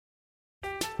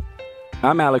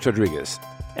I'm Alex Rodriguez.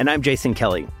 And I'm Jason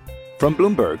Kelly. From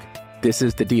Bloomberg, this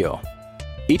is The Deal.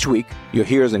 Each week, you'll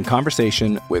hear us in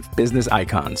conversation with business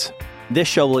icons. This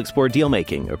show will explore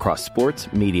deal-making across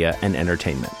sports, media, and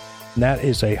entertainment. That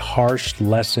is a harsh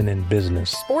lesson in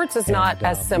business. Sports is not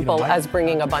as simple as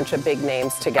bringing a bunch of big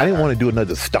names together. I didn't want to do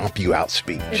another stomp you out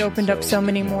speech. It opened up so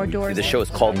many more doors. The show is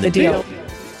called The Deal.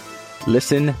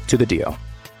 Listen to The Deal.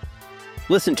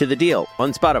 Listen to The Deal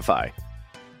on Spotify.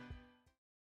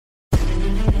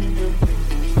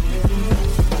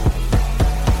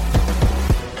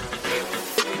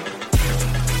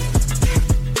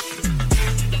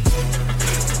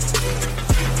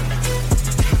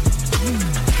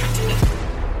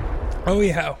 Oh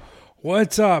yeah,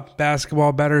 what's up,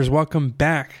 basketball bettors? Welcome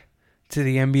back to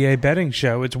the NBA Betting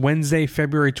Show. It's Wednesday,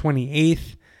 February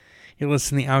 28th. You're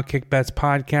listening to the Outkick Bets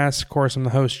podcast. Of course, I'm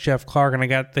the host, Jeff Clark, and I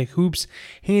got the Hoops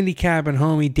handicap and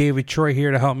homie David Troy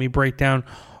here to help me break down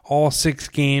all 6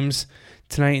 games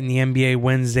tonight in the NBA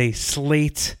Wednesday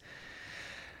slate.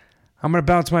 I'm going to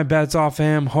bounce my bets off of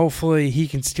him. Hopefully, he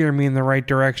can steer me in the right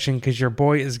direction because your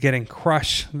boy is getting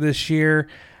crushed this year.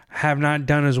 Have not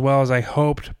done as well as I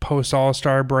hoped post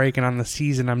All-Star break, and on the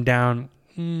season I'm down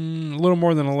a little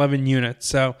more than 11 units.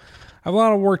 So I have a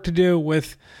lot of work to do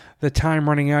with the time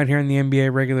running out here in the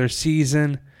NBA regular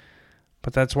season,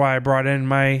 but that's why I brought in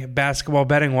my basketball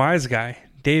betting wise guy,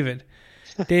 David.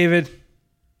 David,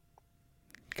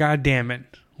 God damn it,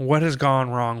 what has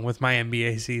gone wrong with my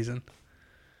NBA season?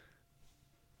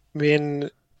 I mean,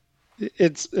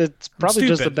 it's probably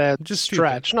just a bad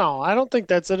stretch. No, I don't think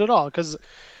that's it at all, because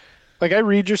like I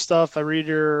read your stuff, I read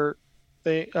your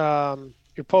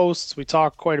posts. We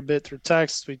talk quite a bit through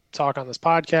text. We talk on this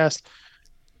podcast.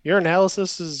 Your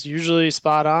analysis is usually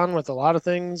spot on with a lot of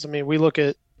things. I mean, we look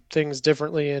at things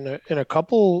differently in a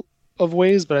couple of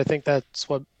ways, but I think that's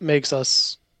what makes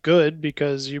us good,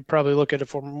 because you probably look at it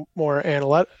for more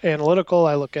analytical.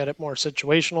 I look at it more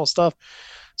situational stuff.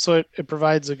 So it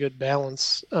provides a good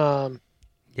balance. I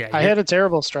had a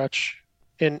terrible stretch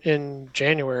in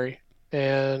January.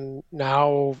 And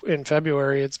now in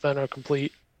February, it's been a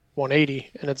complete 180,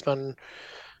 and it's been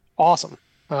awesome.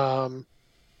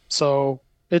 So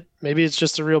maybe it's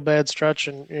just a real bad stretch,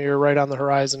 and you're right on the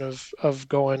horizon of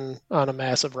going on a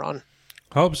massive run.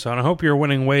 Hope so, and I hope your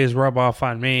winning ways rub off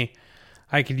on me.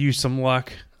 I could use some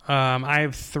luck. I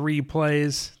have 3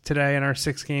 plays today in our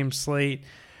 6-game slate.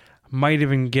 Might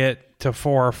even get to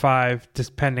 4 or 5,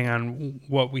 depending on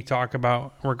what we talk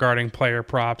about regarding player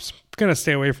props. I'm going to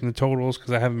stay away from the totals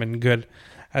because I haven't been good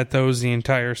at those the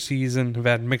entire season. I've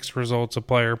had mixed results of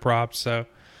player props, so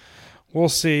we'll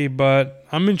see. But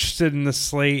I'm interested in the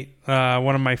slate.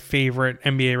 One of my favorite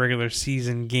NBA regular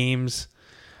season games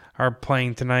are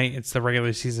playing tonight. It's the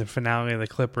regular season finale of the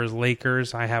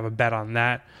Clippers-Lakers. I have a bet on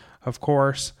that, of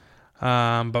course.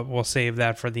 But we'll save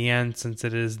that for the end since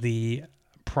it is the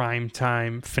prime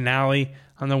time finale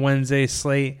on the Wednesday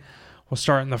slate. We'll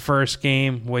start in the first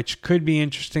game, which could be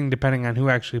interesting depending on who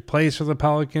actually plays for the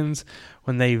Pelicans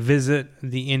when they visit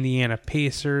the Indiana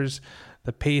Pacers.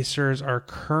 The Pacers are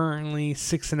currently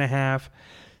 6.5,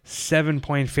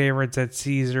 7-point favorites at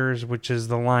Caesars, which is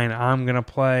the line I'm going to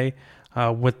play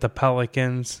with the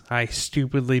Pelicans. I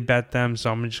stupidly bet them,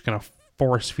 so I'm just going to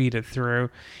force feed it through,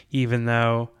 even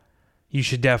though you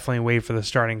should definitely wait for the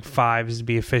starting 5s to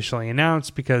be officially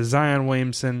announced, because Zion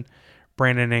Williamson,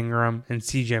 Brandon Ingram, and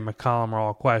CJ McCollum are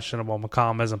all questionable.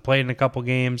 McCollum hasn't played in a couple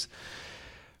games.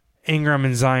 Ingram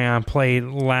and Zion played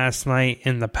last night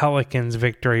in the Pelicans'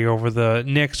 victory over the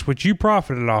Knicks, which you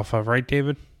profited off of, right,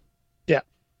 David? Yeah.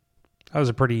 That was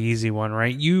a pretty easy one,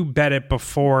 right? You bet it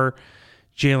before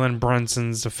Jalen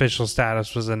Brunson's official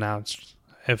status was announced,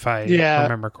 if I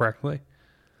remember correctly.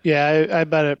 Yeah, I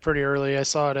bet it pretty early. I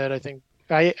saw it at, I think,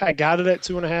 I got it at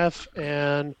 2.5,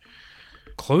 and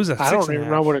closed at 6.5. I don't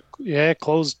even know what it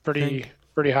closed pretty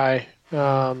high.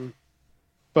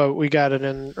 But we got it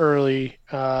in early.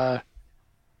 Part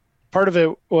of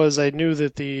it was I knew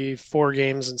that the 4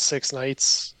 games and 6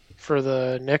 nights for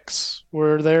the Knicks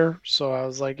were there. So I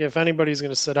was like, if anybody's going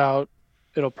to sit out,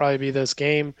 it'll probably be this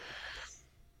game.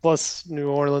 Plus, New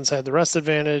Orleans had the rest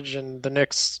advantage, and the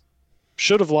Knicks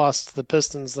should have lost to the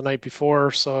Pistons the night before.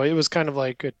 So it was kind of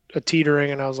like a teetering,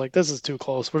 and I was like, this is too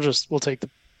close. We'll take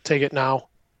it now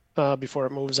before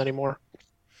it moves anymore.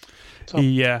 So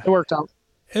yeah, it worked out.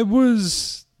 It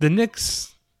was the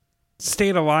Knicks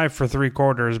stayed alive for 3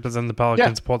 quarters, but then the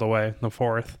Pelicans pulled away in the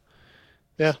 4th.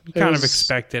 Yeah, kind of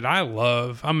expected. I'm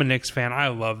a Knicks fan. I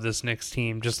love this Knicks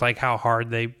team, just like how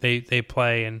hard they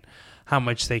play and how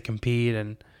much they compete,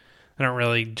 and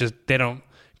they don't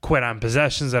quit on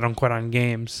possessions. They don't quit on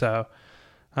games. So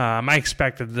I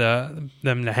expected them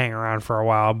to hang around for a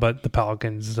while, but the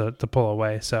Pelicans to pull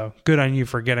away. So good on you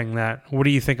for getting that. What do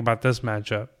you think about this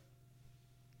matchup?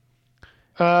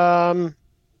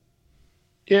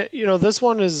 Yeah, this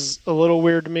one is a little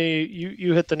weird to me.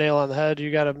 You hit the nail on the head.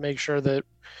 You got to make sure that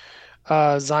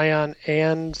Zion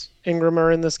and Ingram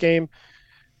are in this game.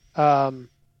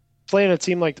 Playing a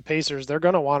team like the Pacers, they're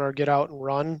going to want to get out and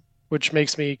run, which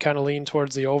makes me kind of lean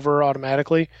towards the over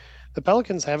automatically. The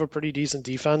Pelicans have a pretty decent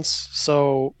defense,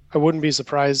 so I wouldn't be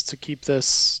surprised to keep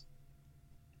this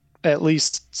at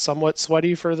least somewhat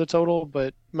sweaty for the total.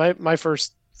 But my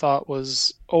first thought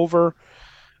was over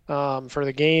for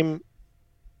the game.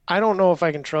 I don't know if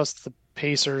I can trust the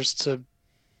Pacers to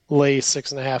lay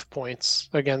 6.5 points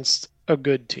against a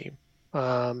good team.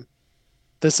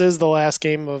 This is the last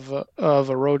game of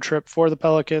a road trip for the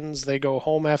Pelicans. They go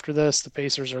home after this. The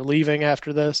Pacers are leaving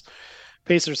after this.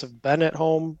 Pacers have been at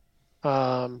home,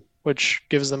 which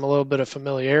gives them a little bit of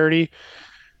familiarity.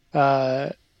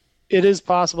 It is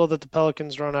possible that the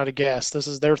Pelicans run out of gas. This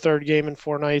is their third game in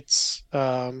 4 nights.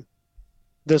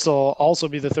 This will also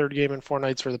be the third game in 4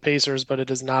 nights for the Pacers, but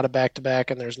it is not a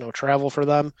back-to-back, and there's no travel for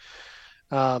them.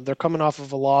 They're coming off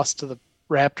of a loss to the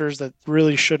Raptors that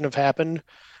really shouldn't have happened.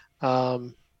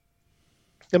 And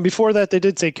before that, they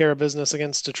did take care of business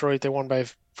against Detroit. They won by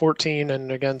 14,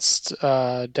 and against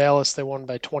Dallas, they won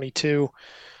by 22.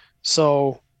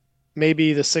 So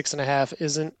maybe the 6.5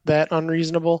 isn't that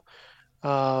unreasonable.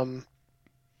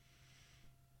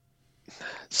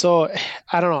 So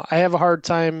I don't know. I have a hard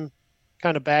time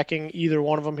kind of backing either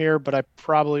one of them here, but I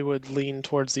probably would lean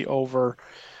towards the over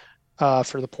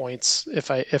for the points if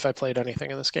I played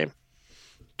anything in this game.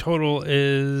 Total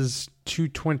is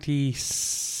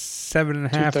 227.5.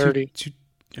 230.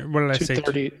 What did I say?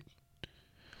 230.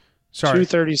 Sorry.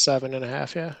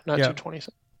 237.5, yeah. Not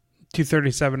 227.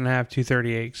 237.5,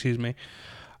 238, excuse me.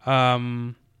 I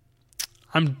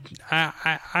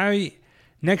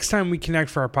next time we connect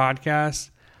for our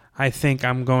podcast, I think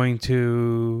I'm going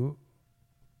to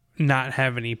not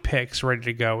have any picks ready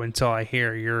to go until I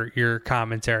hear your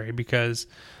commentary, because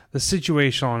the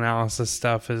situational analysis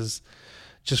stuff is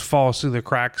just falls through the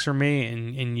cracks for me,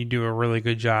 and you do a really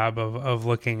good job of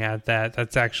looking at that.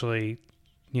 That's actually,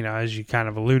 as you kind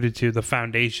of alluded to, the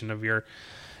foundation of your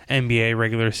NBA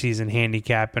regular season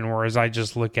handicapping, whereas I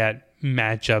just look at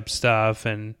matchup stuff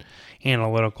and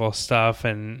analytical stuff,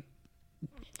 and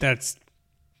that's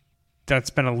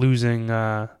been a losing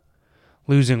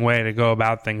way to go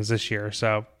about things this year.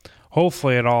 So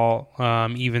hopefully it all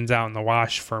evens out in the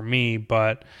wash for me,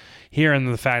 but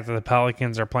hearing the fact that the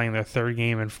Pelicans are playing their third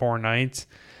game in 4 nights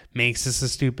makes this a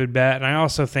stupid bet. And I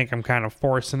also think I'm kind of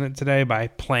forcing it today by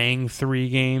playing 3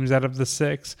 games out of the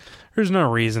 6. There's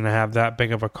no reason to have that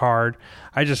big of a card.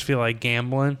 I just feel like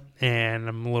gambling, and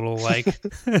I'm a little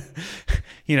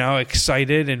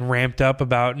excited and ramped up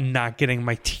about not getting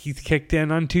my teeth kicked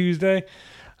in on Tuesday.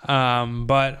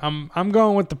 But I'm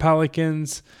going with the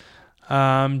Pelicans.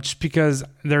 Just because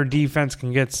their defense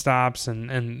can get stops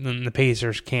and the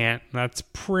Pacers can't. That's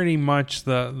pretty much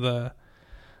the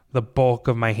bulk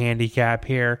of my handicap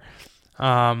here.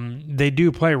 They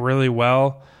do play really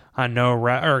well on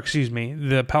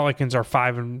the Pelicans are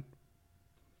 5-4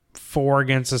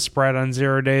 against the spread on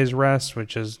 0 days rest,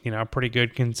 which is, pretty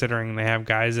good considering they have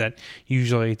guys that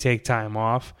usually take time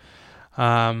off.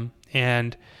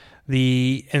 And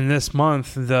in this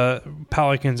month, the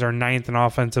Pelicans are 9th in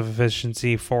offensive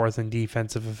efficiency, 4th in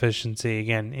defensive efficiency.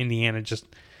 Again, Indiana just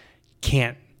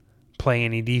can't play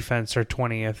any defense, or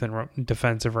 20th in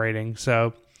defensive rating.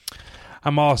 So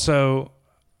I'm also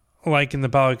liking the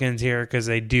Pelicans here because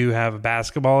they do have a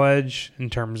basketball edge in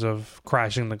terms of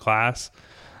crashing the glass.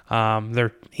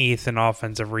 They're 8th in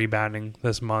offensive rebounding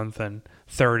this month and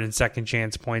 3rd in second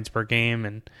chance points per game.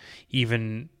 And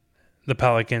even the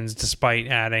Pelicans, despite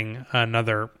adding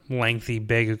another lengthy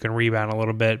big who can rebound a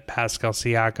little bit, Pascal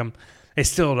Siakam, they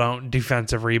still don't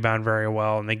defensive rebound very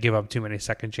well, and they give up too many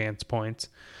second chance points.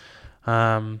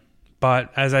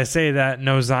 But as I say that,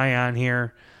 no Zion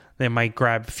here. They might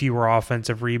grab fewer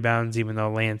offensive rebounds, even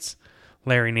though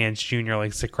Larry Nance Jr.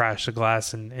 likes to crash the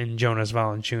glass, and Jonas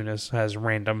Valanciunas has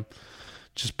random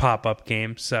just pop-up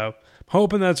games. So I'm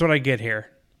hoping that's what I get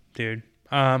here, dude.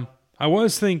 I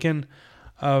was thinking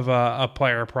of a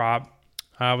player prop.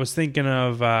 I was thinking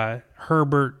of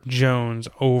Herbert Jones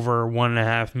over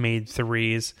 1.5 made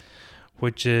threes,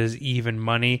 which is even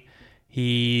money.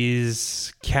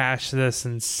 He's cashed this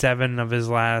in 7 of his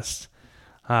last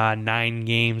 9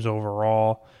 games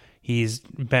overall. He's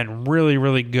been really,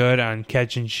 really good on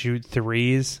catch and shoot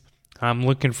threes. I'm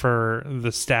looking for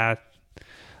the stat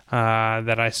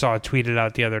that I saw tweeted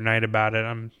out the other night about it.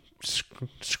 I'm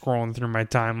scrolling through my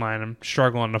timeline. I'm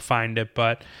struggling to find it,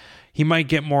 but he might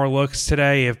get more looks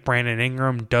today if Brandon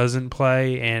Ingram doesn't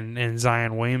play and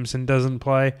Zion Williamson doesn't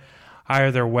play.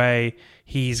 Either way,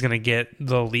 he's going to get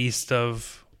the least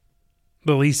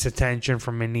attention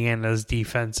from Indiana's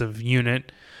defensive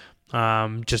unit,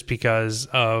 just because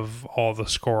of all the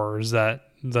scorers that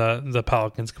the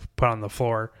Pelicans put on the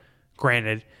floor.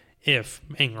 Granted, if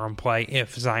Ingram play,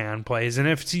 if Zion plays, and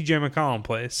if CJ McCollum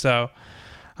plays. So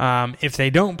if they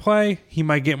don't play, he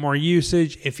might get more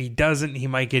usage. If he doesn't, he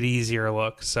might get easier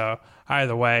looks. So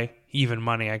either way, even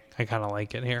money, I kind of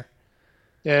like it here.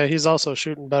 Yeah, he's also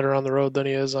shooting better on the road than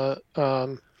he is at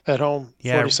home.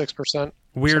 46%.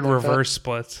 Weird reverse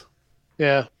splits.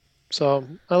 Yeah, so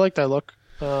I like that look.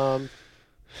 God,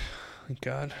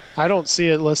 I don't see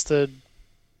it listed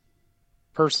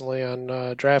personally on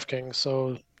DraftKings.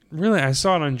 So really, I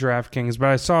saw it on DraftKings, but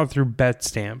I saw it through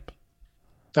BetStamp.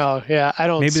 Oh yeah, I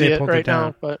don't see it right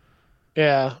now, but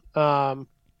yeah, I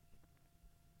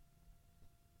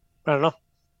don't know.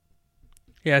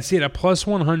 Yeah, I see it at plus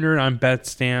 100 on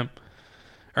BetStamp,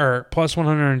 or plus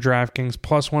 100 on DraftKings,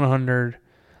 plus 100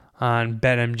 on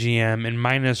BetMGM, and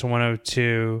minus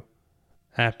 102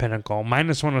 at Pinnacle,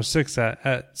 minus 106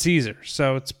 at Caesar.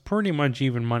 So it's pretty much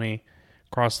even money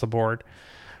across the board.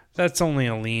 That's only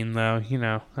a lean, though. You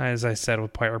know, as I said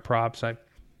with player props, I'm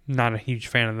not a huge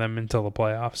fan of them until the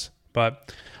playoffs.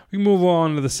 But we move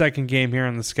on to the second game here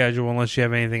on the schedule, unless you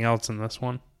have anything else in this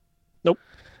one. Nope.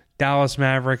 Dallas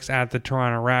Mavericks at the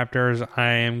Toronto Raptors.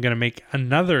 I am going to make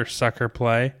another sucker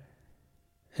play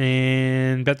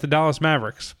and bet the Dallas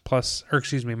Mavericks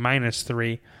minus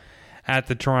 3 at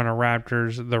the Toronto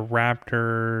Raptors. The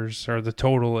Raptors, or the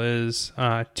total is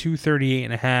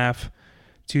 238.5,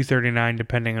 239,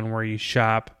 depending on where you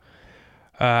shop.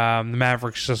 The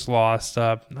Mavericks just lost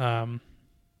a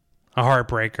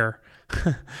heartbreaker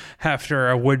after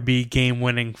a would-be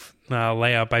game-winning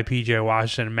layup by P.J.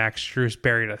 Washington. Max Strus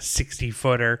buried a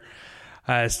 60-footer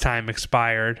as time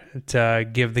expired to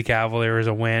give the Cavaliers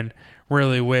a win.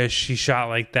 Really wish he shot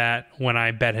like that when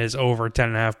I bet his over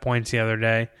 10.5 points the other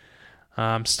day.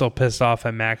 I'm still pissed off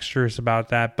at Max Strus about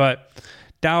that. But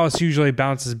Dallas usually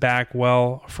bounces back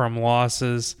well from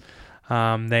losses.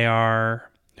 They are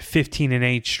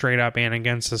 15-8 straight up and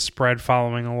against the spread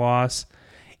following a loss.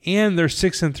 And they're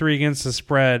 6-3 against the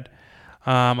spread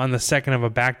on the second of a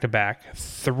back-to-back.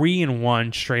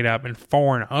 3-1 straight up and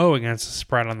 4-0 against the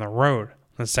spread on the road on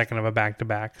the second of a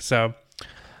back-to-back. So I'm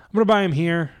going to buy him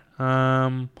here.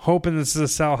 Hoping this is a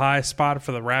sell-high spot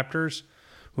for the Raptors,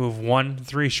 who have won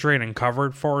 3 straight and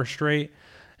covered 4 straight,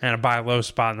 and a buy-low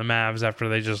spot in the Mavs after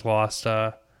they just lost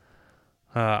a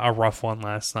rough one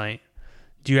last night.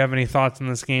 Do you have any thoughts on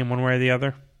this game one way or the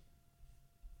other?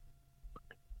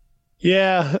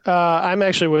 Yeah, I'm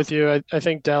actually with you. I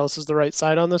think Dallas is the right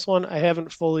side on this one. I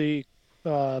haven't fully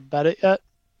bet it yet.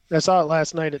 I saw it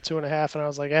last night at 2.5, and I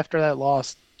was like, after that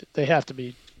loss, they have to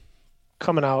be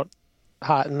coming out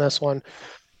hot in this one.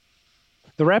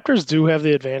 The Raptors do have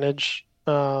the advantage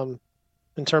in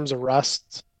terms of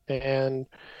rest, and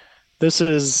this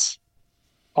is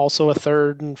also a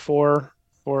 3rd and 4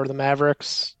 for the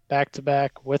Mavericks,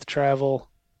 back-to-back with travel,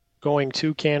 going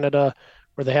to Canada,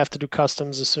 where they have to do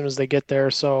customs as soon as they get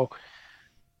there. So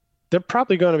they're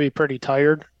probably going to be pretty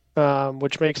tired,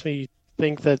 which makes me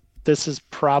think that this is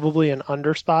probably an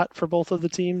under spot for both of the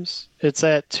teams. It's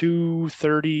at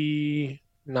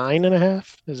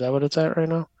 239.5. Is that what it's at right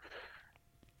now?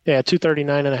 Yeah,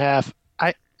 239.5.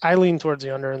 I lean towards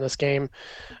the under in this game.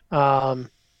 I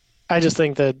just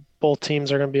think that both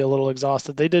teams are going to be a little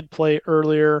exhausted. They did play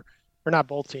earlier, or not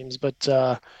both teams, but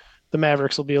the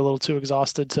Mavericks will be a little too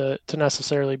exhausted to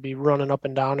necessarily be running up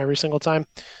and down every single time.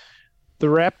 The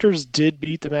Raptors did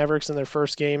beat the Mavericks in their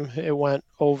first game. It went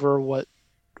over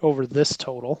this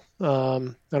total. I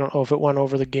don't know if it went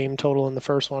over the game total in the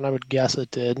first one. I would guess it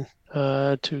did.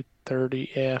 230.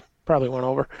 Yeah, probably went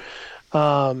over.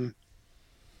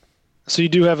 So you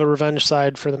do have a revenge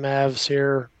side for the Mavs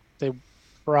here. They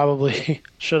probably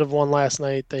should have won last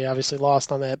night. They obviously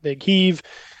lost on that big heave.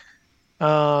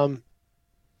 So,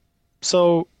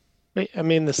 I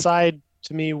mean, the side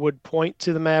to me would point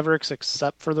to the Mavericks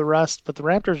except for the rest, but the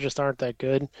Raptors just aren't that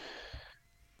good.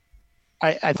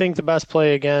 I think the best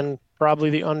play, again,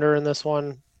 probably the under in this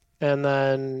one. And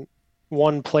then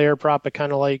one player prop I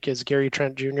kind of like is Gary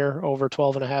Trent Jr. over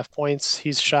 12.5 points.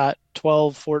 He's shot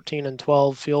 12, 14, and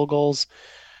 12 field goals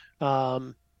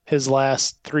his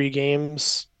last 3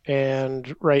 games.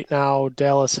 And right now,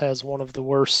 Dallas has one of the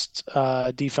worst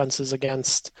defenses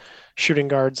against shooting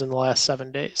guards in the last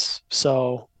 7 days.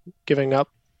 So giving up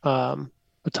a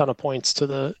ton of points to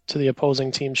the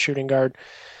opposing team's shooting guard.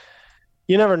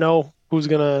 you never know who's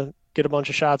gonna get a bunch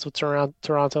of shots with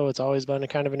Toronto. It's always been a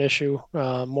kind of an issue,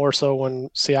 more so when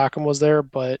Siakam was there.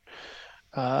 But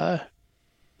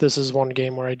this is one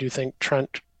game where I do think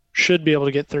Trent should be able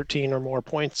to get 13 or more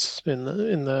points in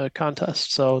the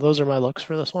contest. So those are my looks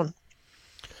for this one.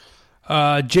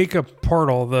 Jacob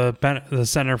Poeltl, the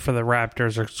center for the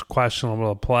Raptors, is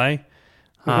questionable to play.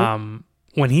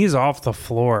 When he's off the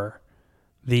floor,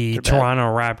 the Toronto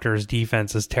Raptors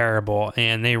defense is terrible,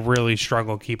 and they really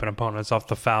struggle keeping opponents off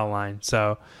the foul line.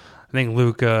 So I think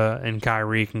Luka and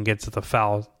Kyrie can get to the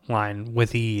foul line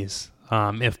with ease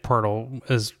if Poeltl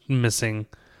is missing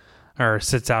or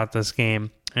sits out this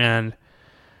game. And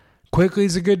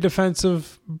Quickly's a good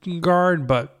defensive guard,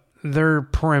 but their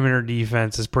perimeter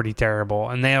defense is pretty terrible,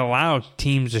 and they allow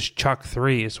teams to chuck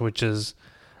threes, which is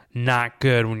not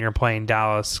good when you're playing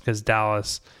Dallas, because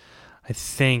Dallas, I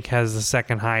think, has the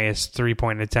second highest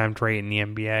three-point attempt rate in the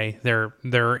NBA.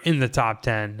 They're in the top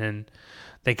 10, and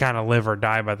they kind of live or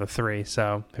die by the three.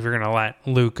 So if you're going to let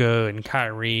Luka and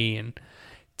Kyrie and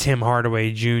Tim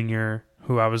Hardaway Jr.,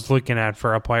 who I was looking at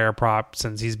for a player prop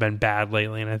since he's been bad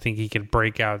lately, and I think he could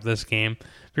break out this game,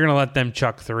 if you're going to let them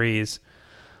chuck threes,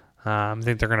 I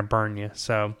think they're going to burn you.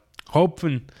 So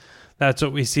hoping that's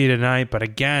what we see tonight. But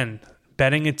again,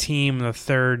 betting a team the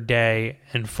third day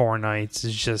and 4 nights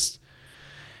is just,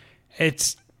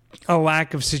 it's a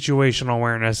lack of situational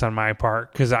awareness on my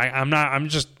part, because I'm not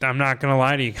going to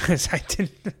lie to you guys. I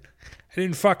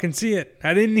didn't fucking see it.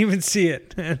 I didn't even see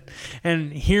it.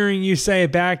 And hearing you say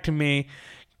it back to me,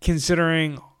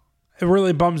 considering, it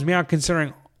really bums me out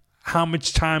considering how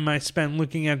much time I spent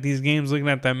looking at these games, looking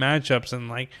at the matchups, and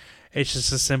like, it's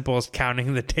just as simple as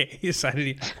counting the days. I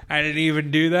didn't even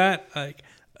do that. Like,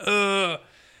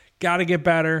 gotta get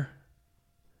better.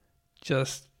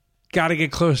 Just gotta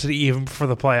get closer to even for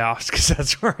the playoffs, because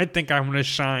that's where I think I'm gonna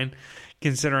shine.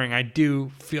 Considering I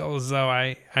do feel as though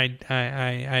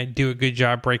I do a good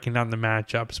job breaking down the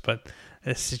matchups, but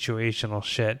this situational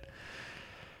shit,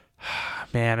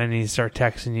 man, I need to start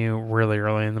texting you really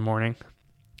early in the morning.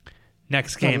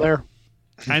 Next game. I'm there.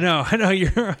 I know.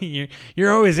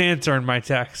 You're always answering my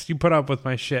text. You put up with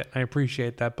my shit. I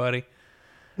appreciate that, buddy.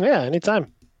 Yeah,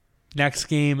 anytime. Next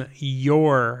game,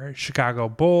 your Chicago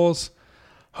Bulls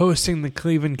hosting the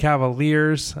Cleveland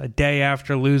Cavaliers a day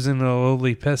after losing to the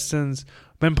lowly Pistons.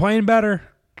 Been playing better.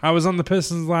 I was on the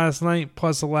Pistons last night,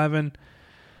 plus 11.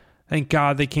 Thank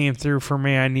God they came through for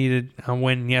me. I needed a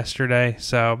win yesterday,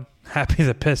 so happy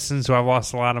the Pistons, who I've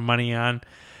lost a lot of money on,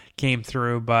 came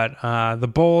through. But the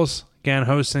Bulls, again,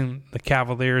 hosting the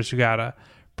Cavaliers, who got a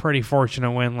pretty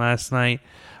fortunate win last night.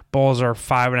 Bulls are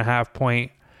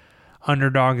 5.5-point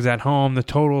underdogs at home. The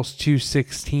total's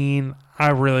 216. I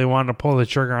really wanted to pull the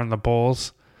trigger on the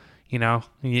Bulls. You know,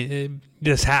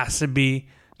 this has to be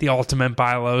the ultimate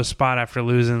buy low spot after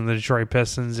losing the Detroit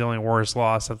Pistons. The only worst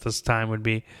loss at this time would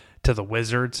be to the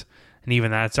Wizards, and even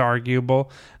that's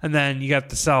arguable. And then you got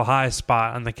the sell high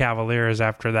spot on the Cavaliers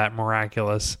after that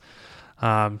miraculous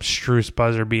Strus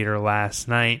buzzer beater last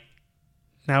night.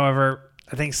 However,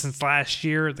 I think since last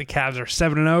year, the Cavs are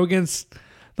 7-0 against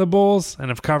the Bulls and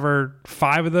have covered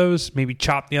 5 of those, maybe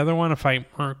chopped the other one if I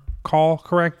recall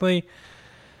correctly.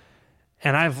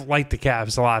 And I've liked the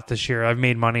Cavs a lot this year. I've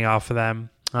made money off of them.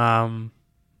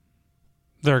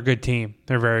 They're a good team.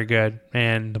 They're very good.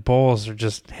 And the Bulls are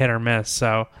just hit or miss.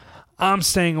 So I'm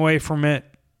staying away from it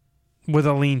with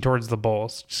a lean towards the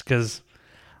Bulls, just because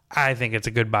I think it's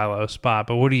a good buy low spot.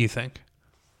 But what do you think?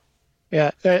 Yeah,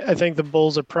 I think the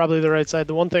Bulls are probably the right side.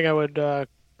 The one thing I would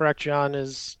correct you on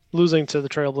is losing to the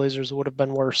Trailblazers would have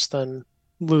been worse than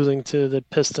losing to the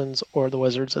Pistons or the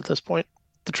Wizards at this point.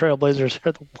 The Trailblazers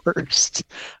are the worst.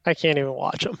 I can't even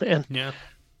watch them, man. Yeah.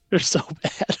 They're so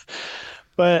bad.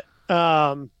 But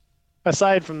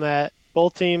aside from that,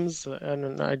 both teams,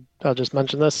 and I'll just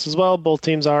mention this as well, both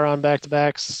teams are on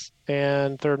back-to-backs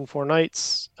and third and 4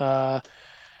 nights.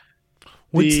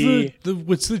 What's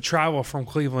the travel from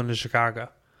Cleveland to Chicago?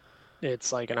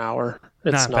 It's like an hour.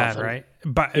 It's not nothing. bad, right?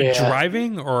 But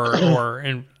driving or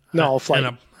in no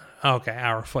flight. Okay,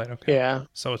 hour flight. Okay, yeah.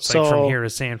 So it's like from here to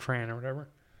San Fran or whatever.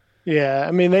 Yeah,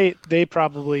 I mean they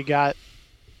probably got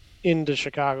into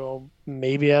Chicago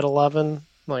maybe at 11.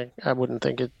 Like, I wouldn't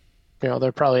think it. You know,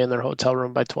 they're probably in their hotel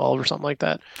room by 12 or something like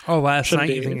that. Oh, last night?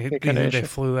 You think they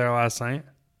flew there last night?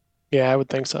 Yeah, I would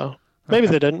think so. Maybe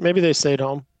they didn't. Maybe they stayed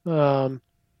home. I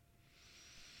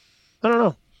don't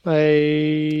know.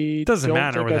 It doesn't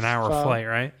matter with an hour flight,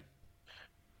 right?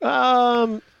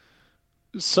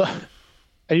 So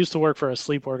I used to work for a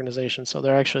sleep organization, so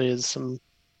there actually is some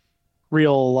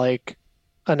real like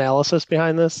analysis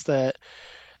behind this, that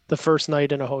the first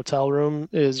night in a hotel room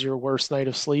is your worst night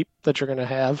of sleep that you're going to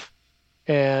have.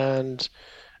 And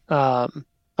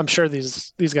I'm sure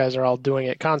these guys are all doing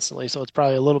it constantly, so it's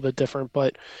probably a little bit different.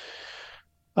 But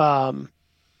my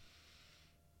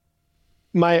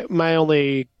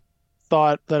only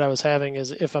thought that I was having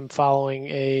is if I'm following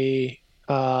a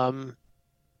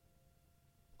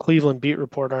Cleveland beat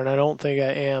reporter, and I don't think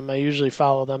I am. I usually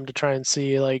follow them to try and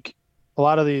see, like, a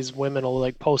lot of these women will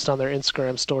like post on their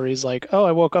Instagram stories like, oh,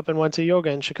 I woke up and went to yoga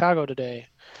in Chicago today.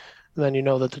 And then you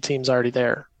know that the team's already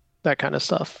there, that kind of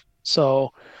stuff.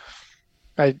 So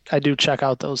I do check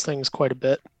out those things quite a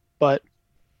bit, but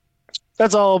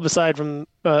that's all aside from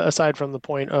the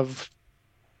point of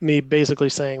me basically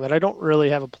saying that I don't really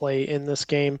have a play in this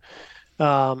game.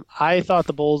 I thought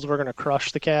the Bulls were going to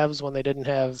crush the Cavs when they didn't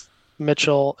have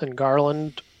Mitchell and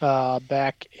Garland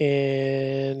back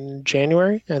in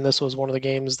January, and this was one of the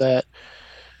games that,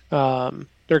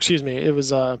 it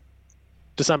was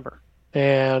December,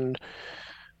 and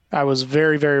I was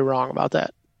very, very wrong about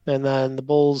that. And then the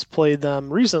Bulls played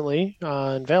them recently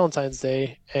on Valentine's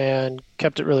Day and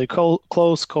kept it really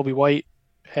close. Kobe White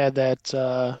had that,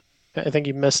 I think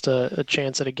he missed a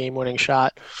chance at a game-winning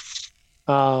shot.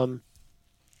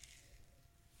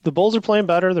 The Bulls are playing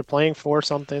better. They're playing for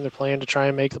something. They're playing to try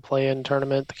and make the play-in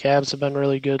tournament. The Cavs have been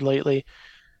really good lately.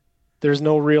 There's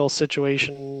no real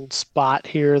situation spot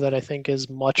here that I think is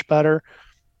much better.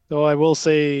 Though I will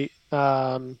say,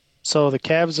 so the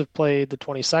Cavs have played the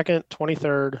 22nd,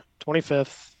 23rd,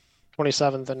 25th,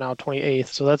 27th, and now 28th.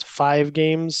 So that's 5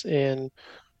 games in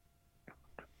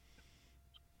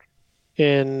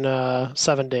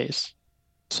 7 days.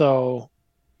 So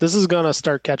this is going to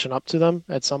start catching up to them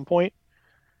at some point.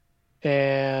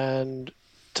 And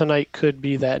tonight could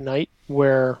be that night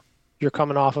where you're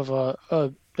coming off of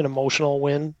an emotional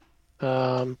win,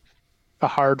 a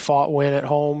hard-fought win at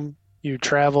home. You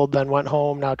traveled, then went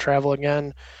home, now travel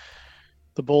again.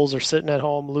 The Bulls are sitting at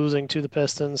home losing to the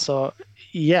Pistons. So,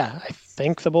 yeah, I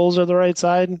think the Bulls are the right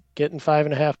side, getting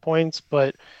 5.5 points,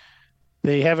 but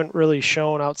they haven't really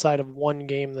shown outside of one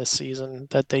game this season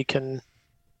that they can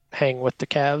hang with the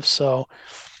Cavs. So,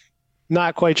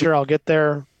 not quite sure I'll get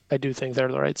there. I do think they're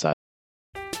the right side.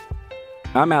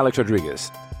 I'm Alex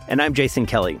Rodriguez. And I'm Jason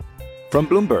Kelly. From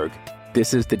Bloomberg,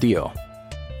 this is The Deal.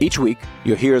 Each week,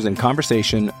 you'll hear us in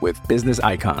conversation with business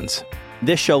icons.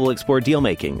 This show will explore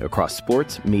deal-making across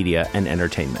sports, media, and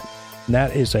entertainment.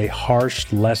 That is a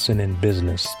harsh lesson in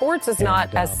business. Sports is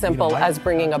not as simple as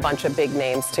bringing a bunch of big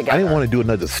names together. I didn't want to do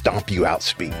another stomp you out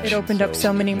speech. It opened up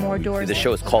so many more doors. The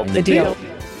show is called The Deal.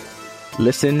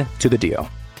 Listen to The Deal.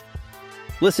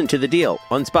 Listen to The Deal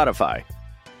on Spotify.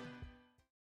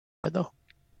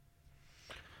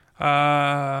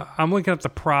 I'm looking at the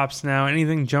props now.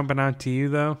 Anything jumping out to you,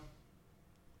 though?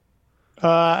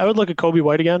 I would look at Kobe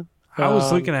White again. I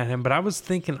was looking at him, but I was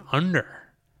thinking under.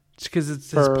 Just because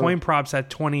his point props at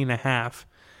 20.5.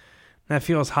 That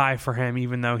feels high for him,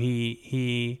 even though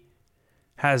he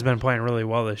has been playing really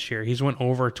well this year. He's went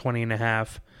over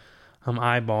 20.5. I'm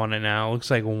eyeballing it now. It looks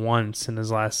like once in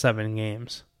his last 7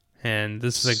 games. And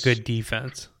this is a good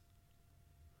defense.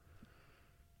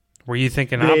 Were you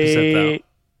thinking opposite, though?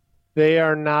 They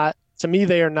are not, to me,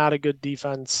 they are not a good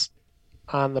defense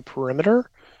on the perimeter.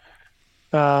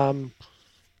 Garland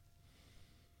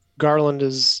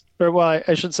is,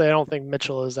 I should say, I don't think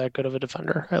Mitchell is that good of a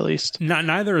defender, at least.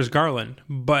 Neither is Garland,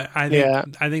 but I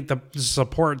think the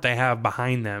support they have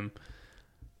behind them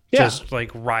just like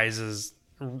raises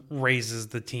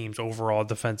the team's overall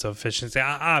defensive efficiency,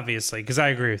 obviously, because I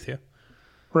agree with you.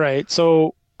 Right.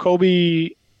 So Kobe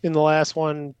in the last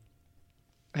one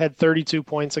had 32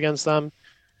 points against them,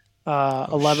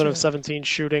 11 of 17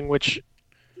 shooting, which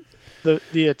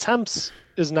the attempts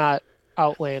is not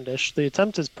outlandish. The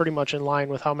attempt is pretty much in line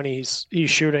with how many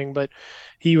he's shooting, but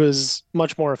he was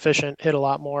much more efficient, hit a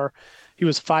lot more. He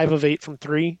was 5 of 8 from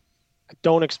 3. I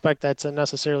don't expect that to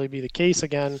necessarily be the case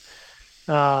again.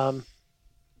 But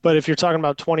if you're talking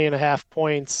about 20.5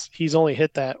 points, he's only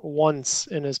hit that once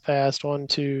in his past 7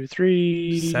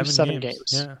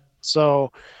 games. Yeah.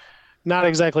 So not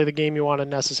exactly the game you want to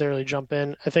necessarily jump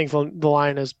in. I think the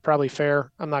line is probably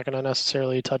fair. I'm not going to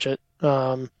necessarily touch it.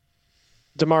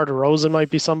 DeMar DeRozan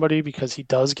might be somebody because he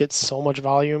does get so much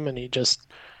volume, and he just,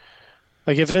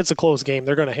 like, if it's a close game,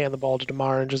 they're going to hand the ball to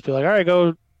DeMar and just be like, all right,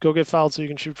 go get fouled so you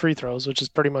can shoot free throws, which is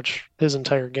pretty much his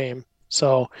entire game.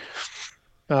 So,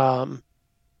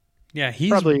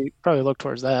 he's probably look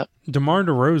towards that. DeMar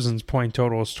DeRozan's point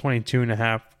total is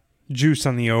 22.5. Juice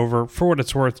on the over. For what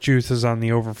it's worth, Juice is on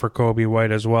the over for Kobe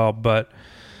White as well. But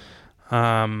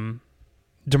DeMar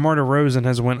DeRozan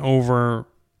has went over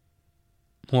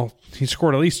well, he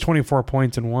scored at least 24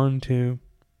 points in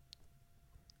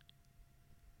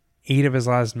 8 of his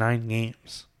last 9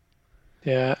 games.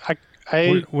 Yeah,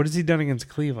 what has he done against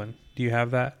Cleveland? Do you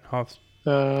have that off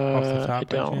the top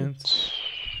by chance?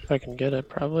 I can get it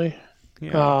probably.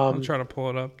 Yeah, I'll try to pull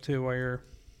it up too while you're.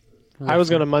 I was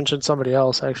going to mention somebody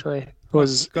else actually. Who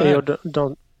was Ayo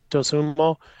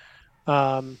Dosunmu.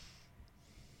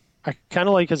 I kind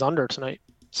of like his under tonight.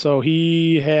 So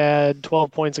he had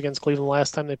 12 points against Cleveland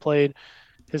last time they played.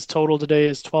 His total today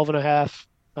is 12.5.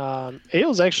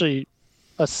 Ayo's actually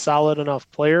a solid enough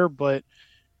player, but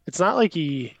it's not like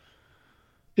he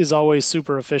is always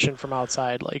super efficient from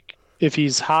outside. Like if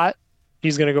he's hot,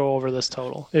 he's going to go over this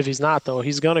total. If he's not, though,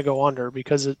 he's going to go under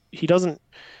because he doesn't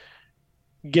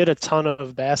get a ton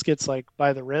of baskets like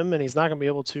by the rim, and he's not going to be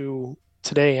able to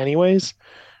today anyways.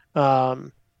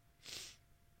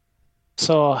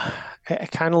 So I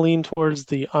kind of lean towards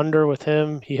the under with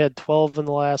him. He had 12 in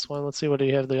the last one. Let's see what he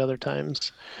had the other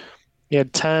times. He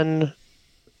had 10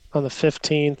 on the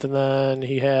 15th, and then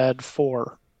he had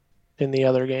 4 in the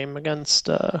other game against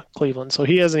Cleveland. So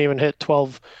he hasn't even hit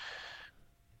 12,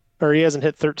 or he hasn't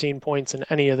hit 13 points in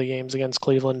any of the games against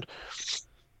Cleveland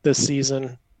this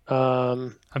season.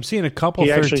 I'm seeing a couple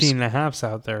 13.5s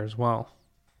out there as well.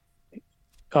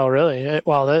 Oh, really?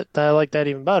 Well, I like that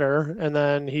even better. And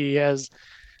then he has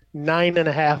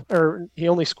 9.5, or he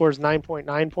only scores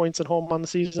 9.9 points at home on the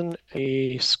season.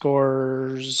 He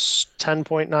scores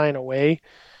 10.9 away.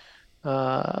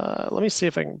 Let me see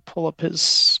if I can pull up his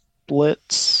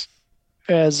splits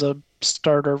as a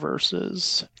starter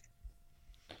versus,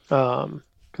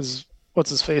 because what's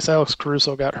his face? Alex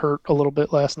Caruso got hurt a little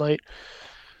bit last night.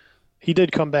 He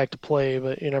did come back to play,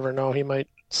 but you never know. He might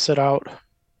sit out.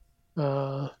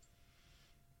 Let's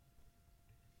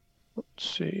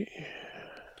see.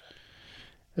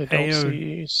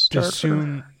 Dosunmu,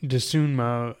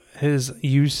 his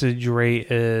usage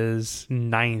rate is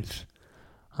 9th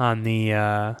on the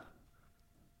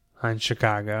on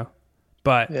Chicago,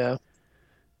 but yeah,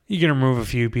 you can remove a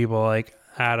few people like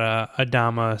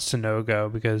Adama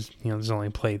Sanogo because he's only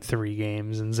played 3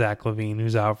 games, and Zach LaVine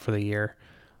who's out for the year.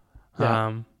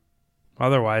 Yeah.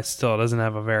 Otherwise, still doesn't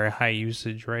have a very high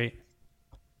usage rate.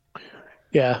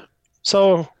 Yeah.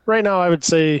 So right now, I would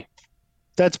say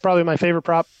that's probably my favorite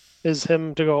prop is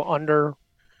him to go under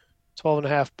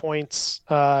 12.5 points.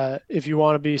 If you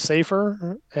want to be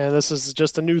safer, and this is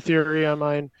just a new theory on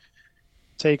mine,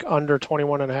 take under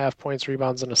 21.5 points,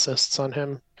 rebounds, and assists on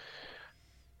him.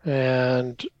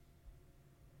 And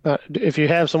if you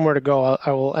have somewhere to go,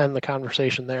 I will end the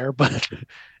conversation there. But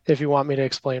if you want me to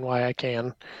explain why, I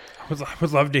can. I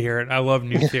would love to hear it. I love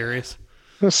new theories.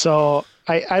 So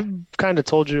I've kind of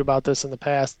told you about this in the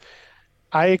past.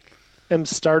 I am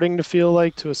starting to feel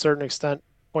like, to a certain extent,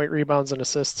 point rebounds and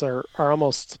assists are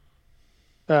almost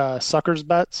suckers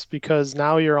bets, because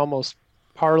now you're almost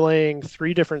parlaying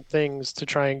 3 different things to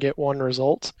try and get one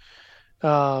result.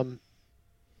 And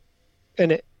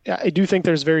I do think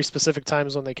there's very specific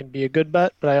times when they can be a good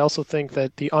bet, but I also think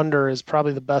that the under is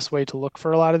probably the best way to look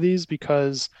for a lot of these,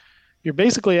 because you're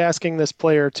basically asking this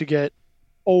player to get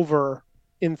over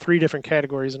in 3 different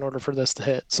categories in order for this to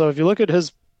hit. So if you look at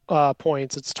his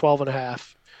points, it's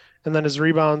 12.5, and then his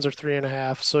rebounds are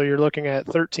 3.5. So you're looking at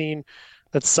 13.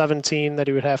 That's 17 that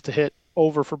he would have to hit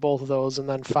over for both of those, and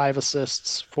then 5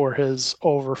 assists for his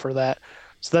over for that.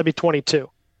 So that'd be 22.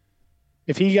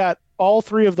 If he got all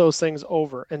 3 of those things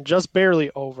over and just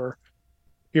barely over,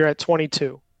 you're at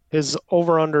 22. His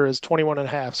over-under is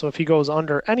 21.5. So if he goes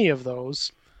under any of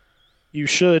those, you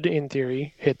should, in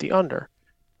theory, hit the under.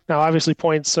 Now, obviously,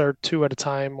 points are 2 at a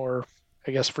time, or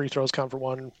I guess free throws count for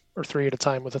 1 or 3 at a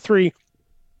time with a 3.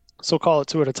 So call it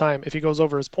 2 at a time. If he goes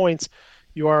over his points,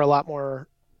 you are a lot more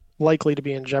likely to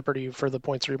be in jeopardy for the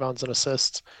points, rebounds, and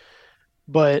assists.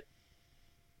 But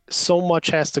so much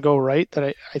has to go right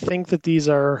that I think that these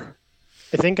are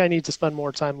 – I think I need to spend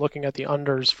more time looking at the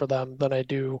unders for them than I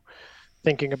do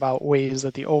thinking about ways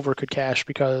that the over could cash,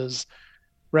 because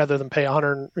rather than pay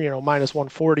minus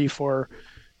 140 for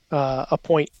a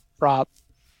point prop,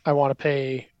 I want to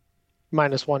pay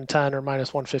minus 110 or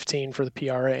minus 115 for the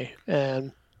PRA,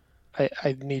 and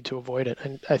I need to avoid it.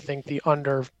 And I think the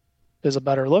under is a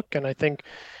better look, and I think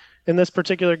in this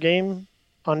particular game,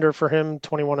 under for him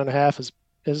 21.5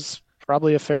 is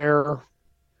probably a fair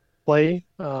play,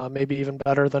 maybe even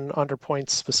better than under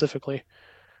points specifically.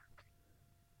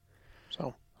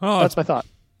 So that's my thought.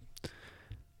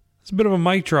 It's a bit of a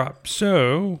mic drop.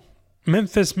 So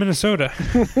Memphis, Minnesota.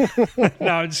 No,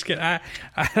 I'm just kidding. I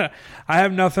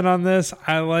have nothing on this.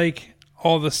 I like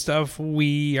all the stuff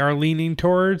we are leaning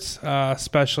towards,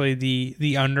 especially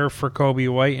the under for Kobe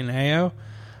White and Ayo.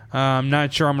 I'm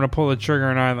not sure I'm going to pull the trigger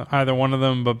on either one of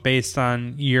them, but based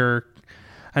on your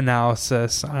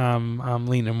analysis, I'm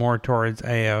leaning more towards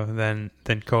Ayo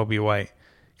than Kobe White.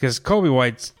 Because Kobe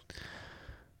White's,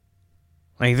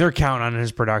 like, they're counting on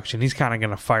his production. He's kind of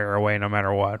going to fire away no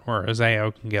matter what, whereas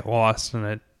Ayo can get lost in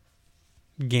a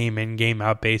game in, game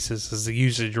out basis, as the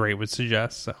usage rate would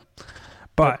suggest. So,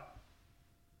 but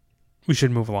we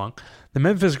should move along. The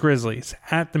Memphis Grizzlies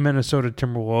at the Minnesota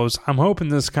Timberwolves. I'm hoping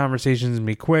this conversation is going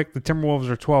to be quick. The Timberwolves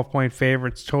are 12-point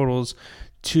favorites. Totals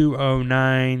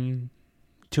 209,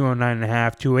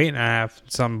 209.5, 208.5 in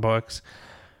some books.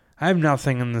 I have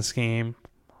nothing in this game.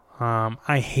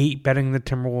 I hate betting the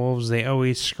Timberwolves. They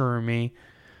always screw me.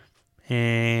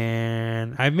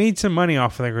 And I've made some money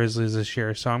off of the Grizzlies this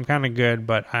year, so I'm kind of good,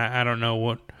 but I don't know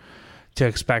what to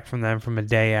expect from them from a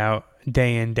day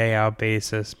in, day out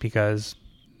basis, because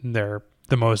they're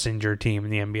the most injured team in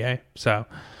the NBA. So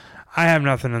I have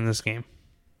nothing in this game.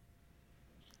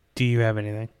 Do you have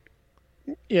anything?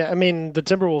 Yeah, I mean, the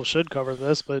Timberwolves should cover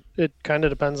this, but it kind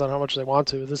of depends on how much they want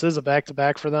to. This is a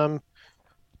back-to-back for them.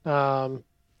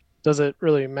 Does it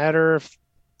really matter if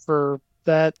for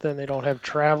that then they don't have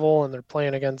travel and they're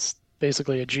playing against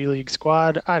basically a G League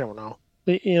squad? I don't know.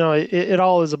 It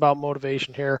all is about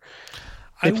motivation here.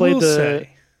 I'm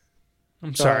sorry.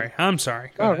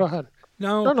 Go ahead.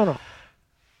 No.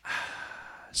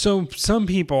 So some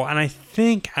people, and I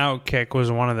think Outkick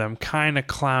was one of them, kind of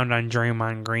clowned on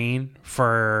Draymond Green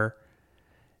for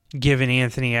giving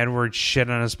Anthony Edwards shit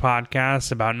on his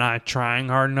podcast about not trying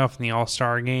hard enough in the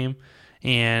All-Star game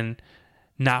and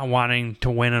not wanting to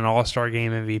win an All-Star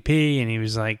game MVP. And he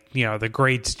was like, the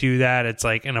greats do that. It's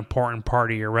like an important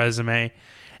part of your resume.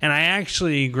 And I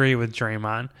actually agree with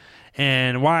Draymond.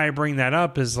 And why I bring that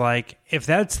up is, like, if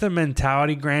that's the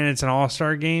mentality, granted it's an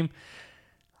All-Star game,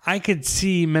 I could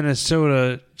see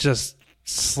Minnesota just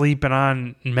sleeping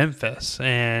on Memphis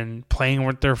and playing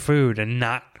with their food and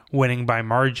not winning by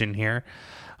margin here.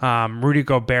 Rudy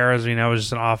Gobert, as we know, is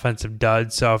just an offensive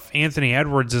dud. So if Anthony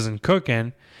Edwards isn't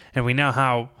cooking, and we know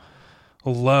how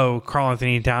low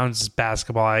Karl-Anthony Towns'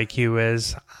 basketball IQ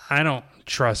is, I don't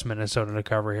trust Minnesota to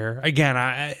cover here.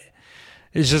 Again,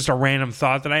 it's just a random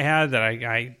thought that I had that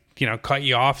I cut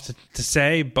you off to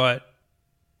say, and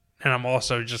I'm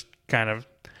also just kind of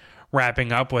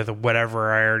wrapping up with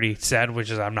whatever I already said, which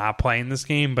is I'm not playing this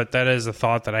game, but that is a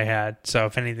thought that I had. So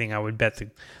if anything, I would bet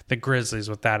the Grizzlies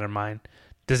with that in mind.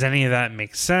 Does any of that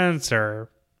make sense, or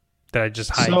did I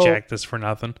just hijack this for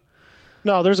nothing?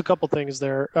 No, there's a couple things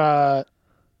there.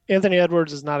 Anthony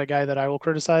Edwards is not a guy that I will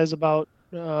criticize about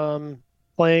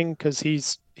playing, because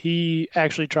he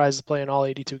actually tries to play in all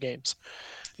 82 games.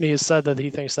 And he has said that he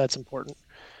thinks that's important.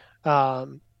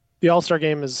 The All-Star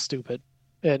game is stupid.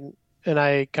 And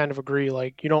I kind of agree.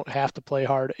 Like, you don't have to play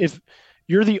hard. If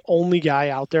you're the only guy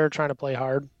out there trying to play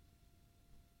hard,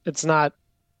 it's not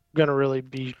going to really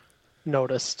be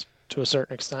noticed to a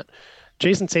certain extent.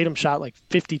 Jason Tatum shot like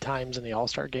 50 times in the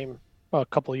All-Star game a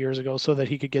couple of years ago so that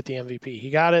he could get the MVP. He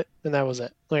got it, and that was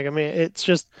it. Like, I mean, it's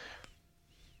just,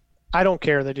 I don't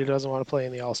care that he doesn't want to play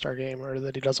in the All-Star game or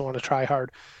that he doesn't want to try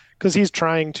hard, because he's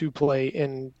trying to play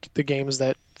in the games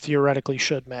that theoretically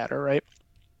should matter, right?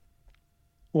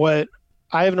 What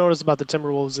I have noticed about the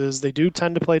Timberwolves is they do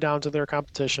tend to play down to their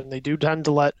competition. They do tend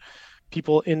to let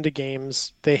people into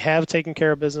games. They have taken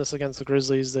care of business against the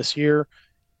Grizzlies this year.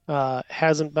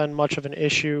 Hasn't been much of an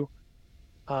issue.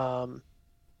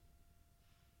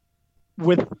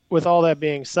 With all that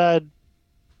being said,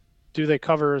 do they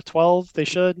cover 12? They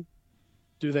should.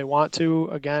 Do they want to,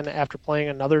 again, after playing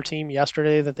another team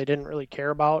yesterday that they didn't really care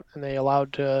about and they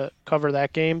allowed to cover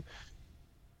that game?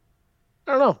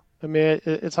 I don't know. I mean,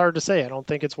 it's hard to say. I don't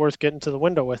think it's worth getting to the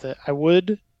window with it. I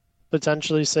would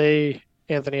potentially say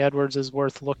Anthony Edwards is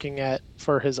worth looking at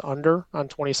for his under on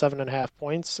 27.5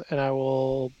 points, and I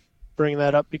will bring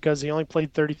that up because he only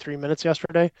played 33 minutes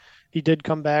yesterday. He did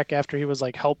come back after he was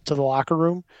like helped to the locker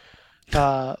room.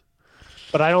 But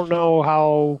I don't know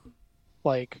how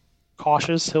like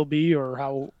cautious he'll be or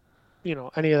how,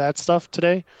 any of that stuff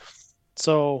today.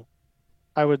 So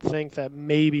I would think that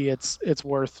maybe it's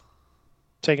worth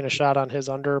taking a shot on his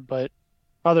under, but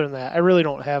other than that, I really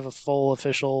don't have a full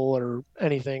official or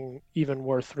anything even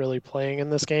worth really playing in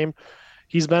this game.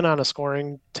 He's been on a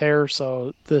scoring tear,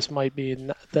 so this might be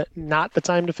not the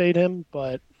time to fade him,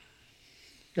 but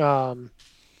I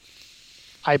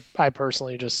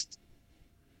personally just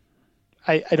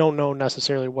I don't know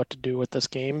necessarily what to do with this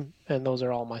game, and those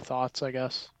are all my thoughts, I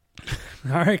guess.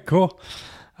 All right, cool.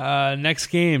 Next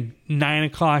game,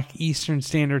 9:00 Eastern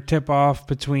Standard tip-off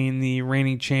between the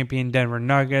reigning champion Denver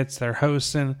Nuggets. They're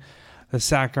hosting the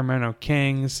Sacramento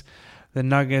Kings. The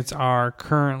Nuggets are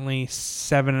currently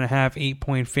 7.5,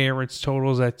 8-point favorites.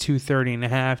 Totals at 230.5,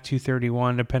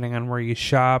 231, depending on where you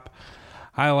shop.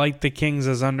 I like the Kings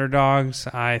as underdogs.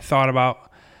 I thought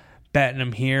about betting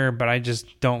them here, but I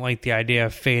just don't like the idea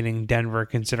of fading Denver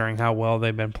considering how well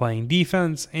they've been playing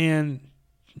defense. And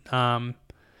De'Aaron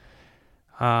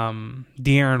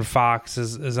Fox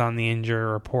is on the injury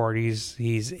report. He's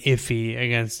iffy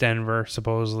against Denver,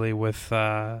 supposedly with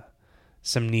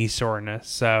some knee soreness.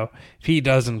 So if he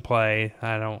doesn't play,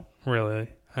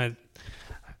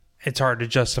 it's hard to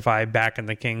justify backing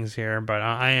the Kings here, but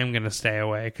I am going to stay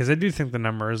away because I do think the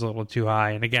number is a little too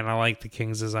high. And again, I like the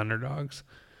Kings as underdogs.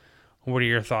 What are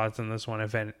your thoughts on this one,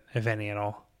 if any at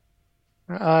all?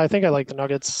 I think I like the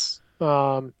Nuggets.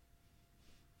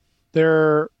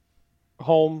 They're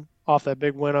home off that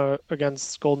big win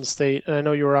against Golden State, and I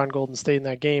know you were on Golden State in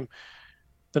that game.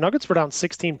 The Nuggets were down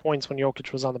 16 points when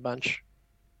Jokic was on the bench.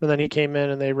 And then he came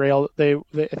in and they I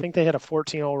think they had a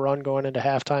 14-0 run going into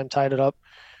halftime, tied it up.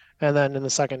 And then in the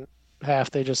second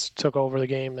half, they just took over the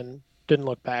game and didn't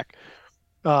look back.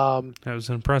 That was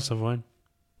an impressive win.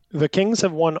 The Kings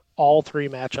have won all 3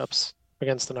 matchups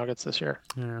against the Nuggets this year,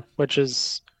 which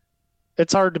is,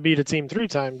 it's hard to beat a team 3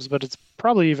 times, but it's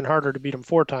probably even harder to beat them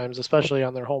 4 times, especially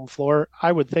on their home floor.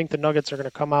 I would think the Nuggets are going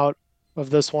to come out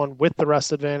of this one with the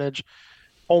rest advantage,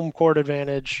 home court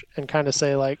advantage, and kind of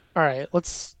say like, all right,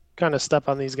 let's kind of step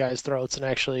on these guys' throats and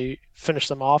actually finish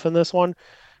them off in this one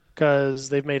because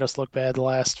they've made us look bad the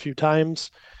last few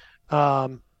times.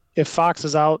 If Fox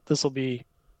is out, this will be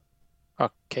a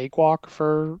cakewalk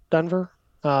for Denver.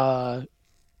 Denver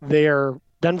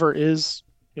is,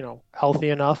 healthy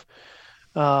enough.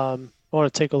 I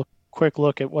want to take a quick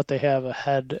look at what they have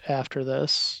ahead after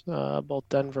this, both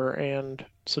Denver and...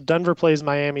 So Denver plays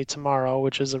Miami tomorrow,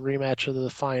 which is a rematch of the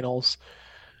finals.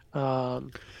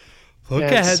 Look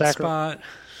ahead spot.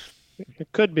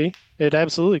 It could be. It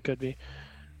absolutely could be.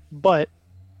 But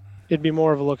it'd be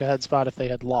more of a look ahead spot if they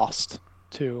had lost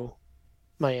to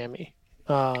Miami.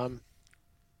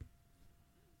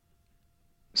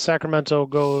 Sacramento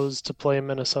goes to play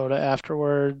Minnesota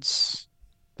afterwards.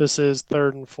 This is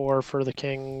 3rd and 4 for the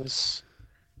Kings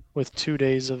with 2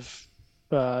 days of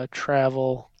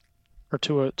travel, or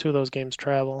two of those games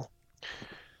travel.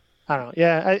 I don't know.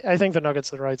 Yeah, I think the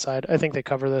Nuggets are the right side. I think they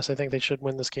cover this. I think they should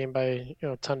win this game by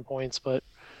 10 points, but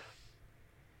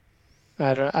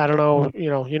I don't know.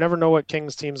 You never know what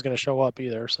Kings team's going to show up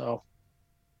either. So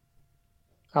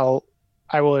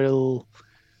I will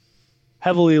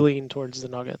heavily lean towards the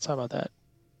Nuggets. How about that?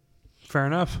 Fair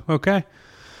enough. Okay.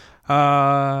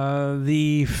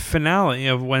 The finale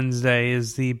of Wednesday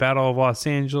is the Battle of Los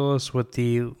Angeles with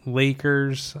the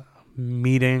Lakers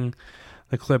meeting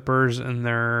the Clippers in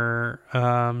their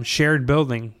shared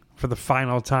building for the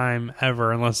final time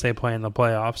ever, unless they play in the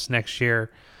playoffs next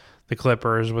year. The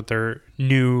Clippers with their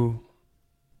new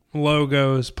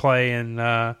logos play in,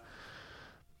 I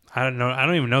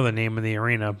don't even know the name of the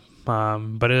arena,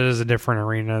 but it is a different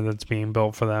arena that's being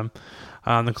built for them.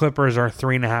 The Clippers are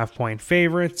 3.5-point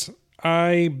favorites.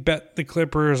 I bet the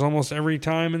Clippers almost every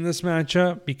time in this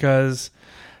matchup because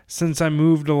since I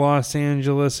moved to Los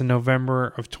Angeles in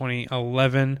November of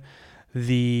 2011,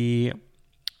 the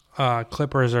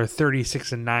Clippers are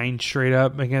 36-9 straight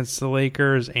up against the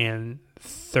Lakers and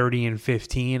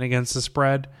 30-15 against the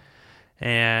spread.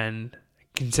 And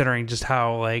considering just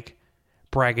how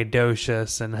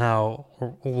braggadocious and how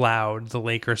loud the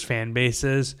Lakers fan base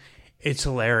is, it's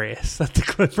hilarious that the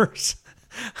Clippers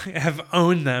have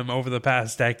owned them over the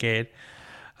past decade.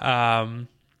 The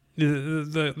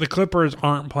Clippers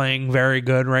aren't playing very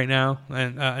good right now,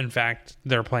 and in fact,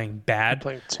 they're playing bad. They're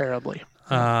playing terribly.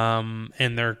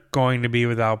 And they're going to be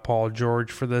without Paul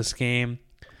George for this game.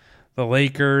 The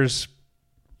Lakers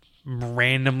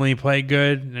randomly play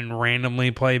good and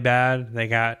randomly play bad. They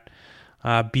got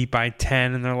beat by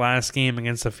 10 in their last game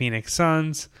against the Phoenix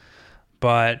Suns,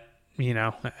 but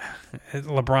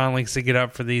LeBron likes to get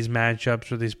up for these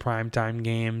matchups or these primetime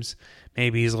games.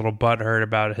 Maybe he's a little butthurt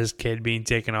about his kid being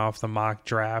taken off the mock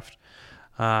draft.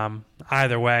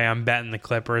 Either way, I'm betting the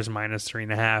Clippers minus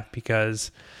 3.5 because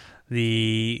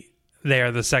they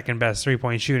are the second best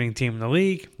 3-point shooting team in the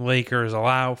league. Lakers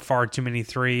allow far too many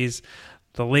threes.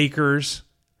 The Lakers,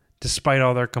 despite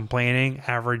all their complaining,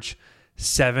 average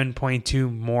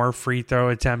 7.2 more free throw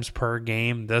attempts per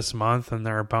game this month than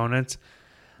their opponents.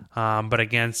 But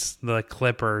against the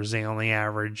Clippers, they only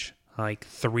average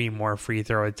 3 more free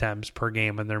throw attempts per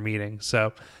game in their meeting.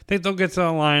 So I think they'll get to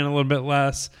the line a little bit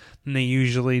less than they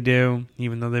usually do,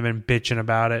 even though they've been bitching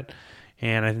about it.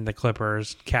 And I think the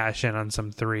Clippers cash in on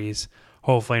some threes.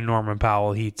 Hopefully Norman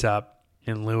Powell heats up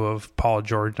in lieu of Paul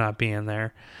George not being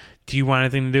there. Do you want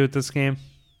anything to do with this game?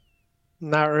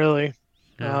 Not really.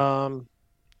 Yeah.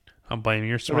 I'm blaming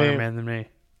you're a smarter man than me.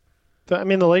 I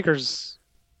mean, the Lakers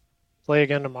play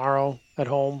again tomorrow at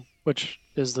home, which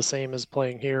is the same as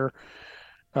playing here.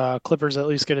 Clippers at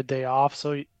least get a day off,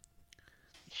 so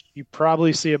you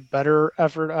probably see a better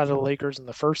effort out of the Lakers in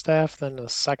the first half than the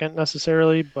second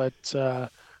necessarily. But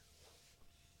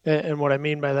and what I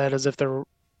mean by that is if they're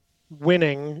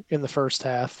winning in the first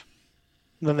half,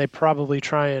 then they probably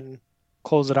try and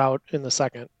close it out in the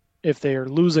second. If they are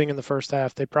losing in the first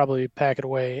half, they probably pack it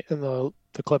away, and the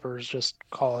Clippers just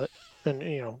call it, and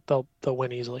they'll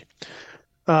win easily.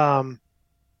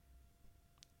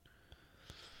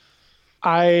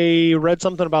 I read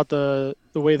something about the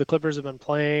way the Clippers have been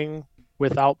playing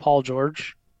without Paul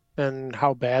George and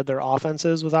how bad their offense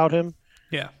is without him.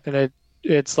 Yeah, and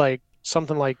it's like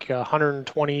something like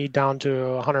 120 down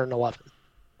to 111.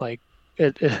 Like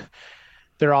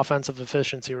their offensive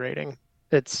efficiency rating.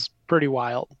 It's pretty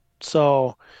wild.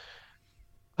 So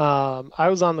I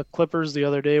was on the Clippers the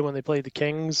other day when they played the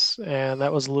Kings, and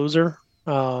that was a loser.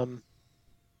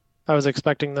 I was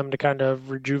expecting them to kind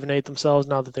of rejuvenate themselves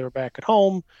now that they were back at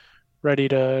home, ready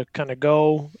to kind of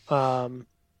go.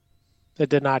 It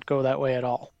did not go that way at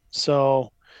all.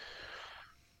 So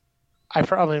I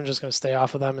probably am just going to stay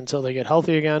off of them until they get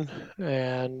healthy again.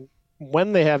 And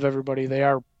when they have everybody, they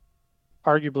are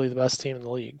arguably the best team in the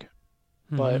league.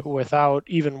 Mm-hmm. But without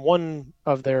even one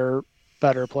of their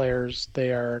better players,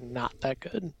 they are not that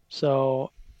good.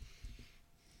 So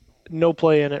no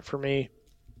play in it for me.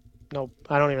 No,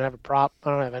 I don't even have a prop.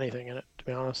 I don't have anything in it, to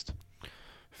be honest.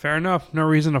 Fair enough. No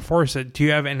reason to force it. Do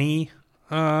you have any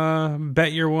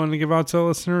bet you're willing to give out to the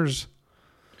listeners?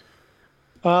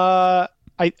 I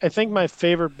think my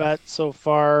favorite bet so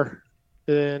far,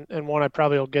 and one I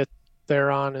probably will get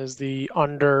there on, is the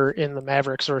under in the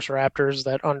Mavericks versus Raptors,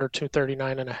 that under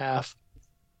 239.5.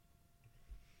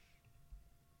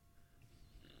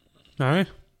 All right.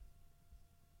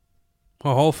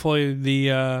 Well, hopefully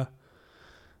the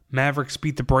Mavericks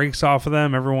beat the brakes off of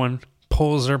them. Everyone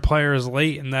pulls their players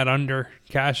late, and that under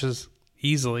cashes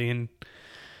easily, and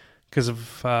because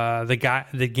of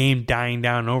the game dying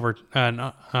down over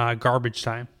garbage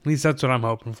time. At least that's what I'm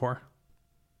hoping for.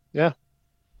 Yeah.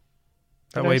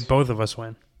 That way both of us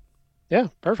win. Yeah,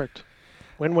 perfect.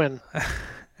 Win-win.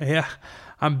 Yeah.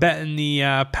 I'm betting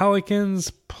the Pelicans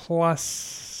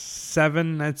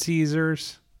 +7 at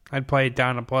Caesars. I'd play it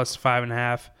down to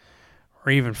 +5.5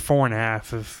 or even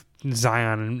 4.5 if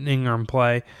Zion and Ingram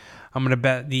play. I'm going to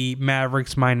bet the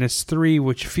Mavericks -3,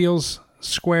 which feels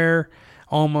square,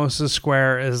 almost as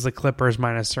square as the Clippers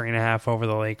 -3.5 over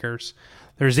the Lakers.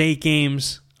 There's 8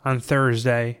 games on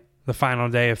Thursday, the final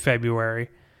day of February.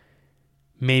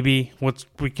 Maybe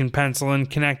we can pencil in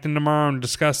connecting tomorrow and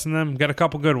discussing them. Got a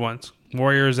couple good ones.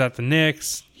 Warriors at the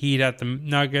Knicks, Heat at the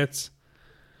Nuggets.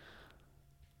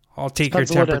 I'll take your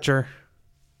temperature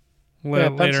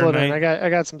later tonight. I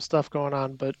got some stuff going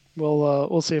on, but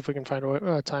we'll see if we can find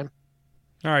a time.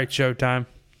 All right, showtime.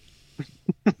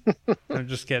 I'm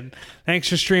just kidding. Thanks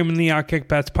for streaming the Outkick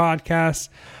Bets podcast.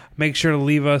 Make sure to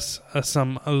leave us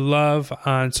some love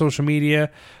on social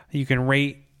media. You can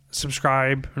rate,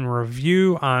 subscribe, and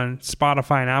review on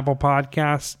Spotify and Apple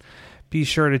Podcasts. Be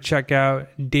sure to check out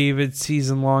David's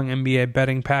season-long NBA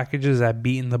betting packages at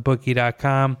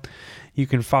beatingthebookie.com. You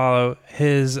can follow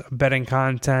his betting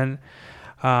content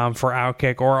for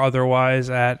Outkick or otherwise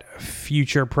at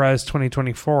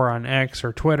FuturePrez2024 on X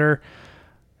or Twitter.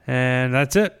 And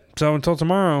that's it. So until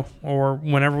tomorrow or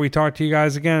whenever we talk to you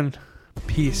guys again,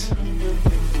 peace.